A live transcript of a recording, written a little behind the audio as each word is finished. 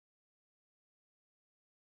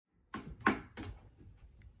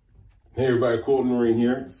Hey everybody, Quilt Nation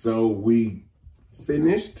here. So we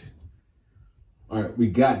finished, we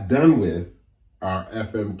got done with our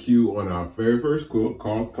FMQ on our very first quilt,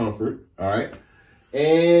 Cost Comfort, all right?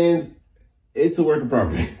 And it's a work in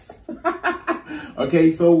progress.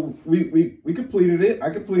 Okay, so we completed it. I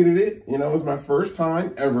completed it. You know, it was my first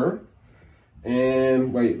time ever.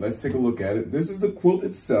 And wait, let's take a look at it. This is the quilt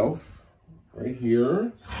itself, right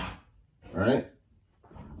here, all right?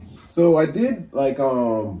 So I did like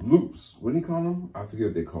loops. What do you call them? I forget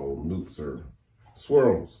what they call them. Loops or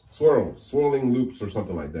swirling loops or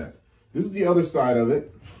something like that. This is the other side of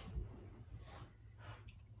it.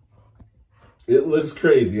 It looks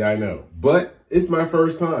crazy, I know, but it's my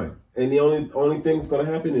first time, and the only thing that's gonna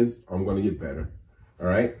happen is I'm gonna get better. All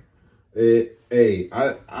right.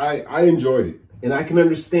 I enjoyed it, and I can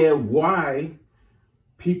understand why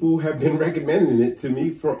people have been recommending it to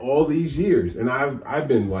me for all these years. And I've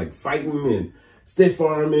been like fighting and stiff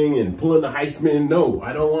arming and pulling the Heisman. No,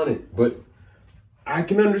 I don't want it. But I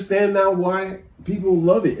can understand now why people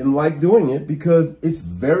love it and like doing it, because it's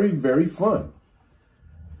very, very fun.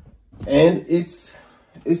 And it's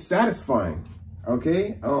satisfying.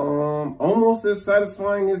 Okay. Almost as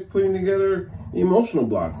satisfying as putting together emotional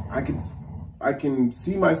blocks. I can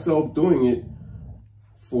see myself doing it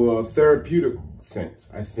for a therapeutic sense,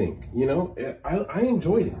 I think. You know, I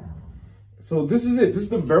enjoyed it. So this is it. This is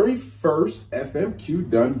the very first FMQ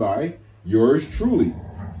done by yours truly.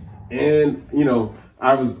 And, you know,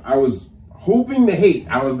 I was hoping to hate.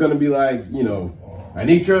 I was going to be like, you know,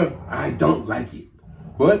 Anitra, I don't like it.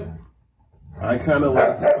 But I kind of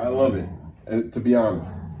like it. I love it, to be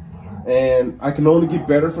honest. And I can only get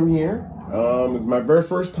better from here. It's my very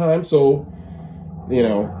first time. So, you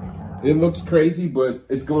know, it looks crazy, but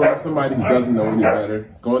it's going to somebody who doesn't know any better.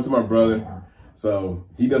 It's going to my brother, so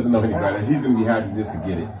he doesn't know any better. He's going to be happy just to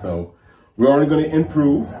get it. So we're only going to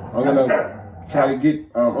improve. I'm going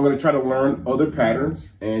to try to learn other patterns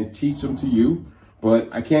and teach them to you, but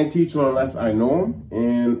I can't teach them unless I know them.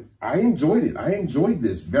 And I enjoyed it. I enjoyed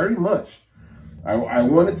this very much. I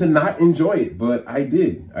wanted to not enjoy it, but I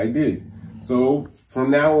did. I did. So from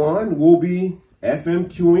now on, we'll be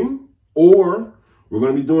FMQing, or we're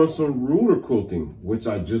going to be doing some ruler quilting, which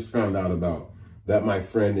I just found out about, that my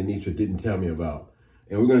friend Anitra didn't tell me about.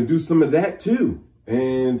 And we're going to do some of that too.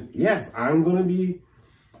 And yes, I'm going to be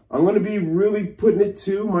really putting it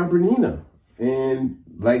to my Bernina, and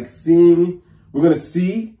like we're going to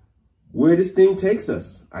see where this thing takes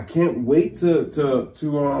us. I can't wait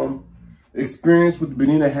to experience what the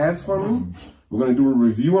Bernina has for me. We're going to do a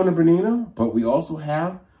review on the Bernina, but we also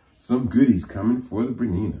have some goodies coming for the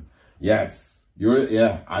Bernina. Yes.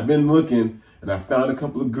 I've been looking, and I found a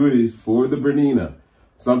couple of goodies for the Bernina.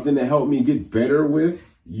 Something to help me get better with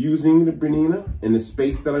using the Bernina in the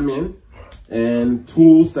space that I'm in, and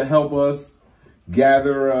tools to help us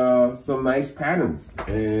gather some nice patterns.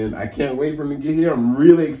 And I can't wait for them to get here. I'm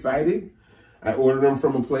really excited. I ordered them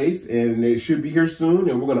from a place, and they should be here soon,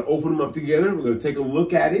 and we're going to open them up together. We're going to take a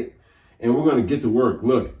look at it, and we're going to get to work.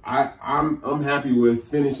 Look, I'm happy with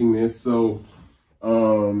finishing this. So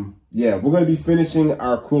yeah, we're going to be finishing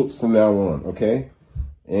our quilts from now on, okay?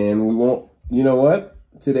 And we won't, you know what?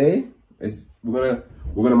 Today is we're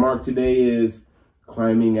going to mark today is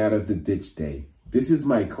climbing out of the ditch day. This is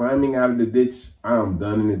my climbing out of the ditch. I'm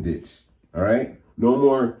done in the ditch. All right? No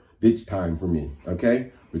more ditch time for me,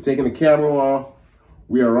 okay? We're taking the camera off.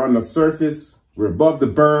 We are on the surface. We're above the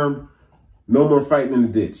berm. No more fighting in the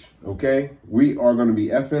ditch, okay? We are going to be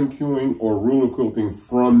FMQing or ruler quilting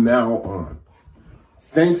from now on.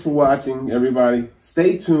 Thanks for watching, everybody.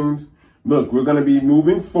 Stay tuned. Look, we're going to be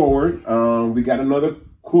moving forward. We got another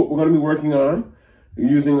quilt we're going to be working on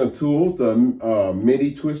using a tool, the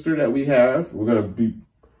MIDI twister that we have. We're going to be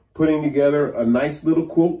putting together a nice little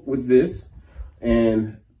quilt with this.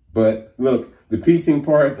 But look, the piecing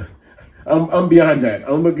part, I'm beyond that.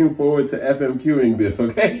 I'm looking forward to FMQing this,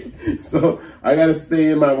 okay? So I got to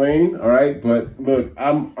stay in my lane, all right? But look,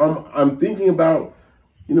 I'm thinking about,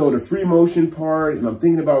 you know, the free motion part, and I'm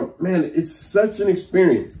thinking about, man, it's such an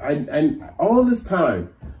experience. And all this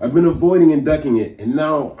time, I've been avoiding and ducking it, and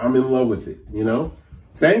now I'm in love with it, you know?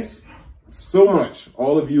 Thanks so much,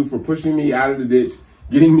 all of you, for pushing me out of the ditch,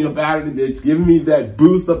 getting me up out of the ditch, giving me that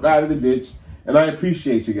boost up out of the ditch, and I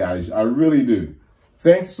appreciate you guys. I really do.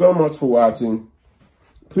 Thanks so much for watching.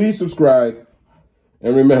 Please subscribe,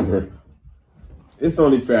 and remember, it's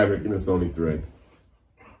only fabric and it's only thread.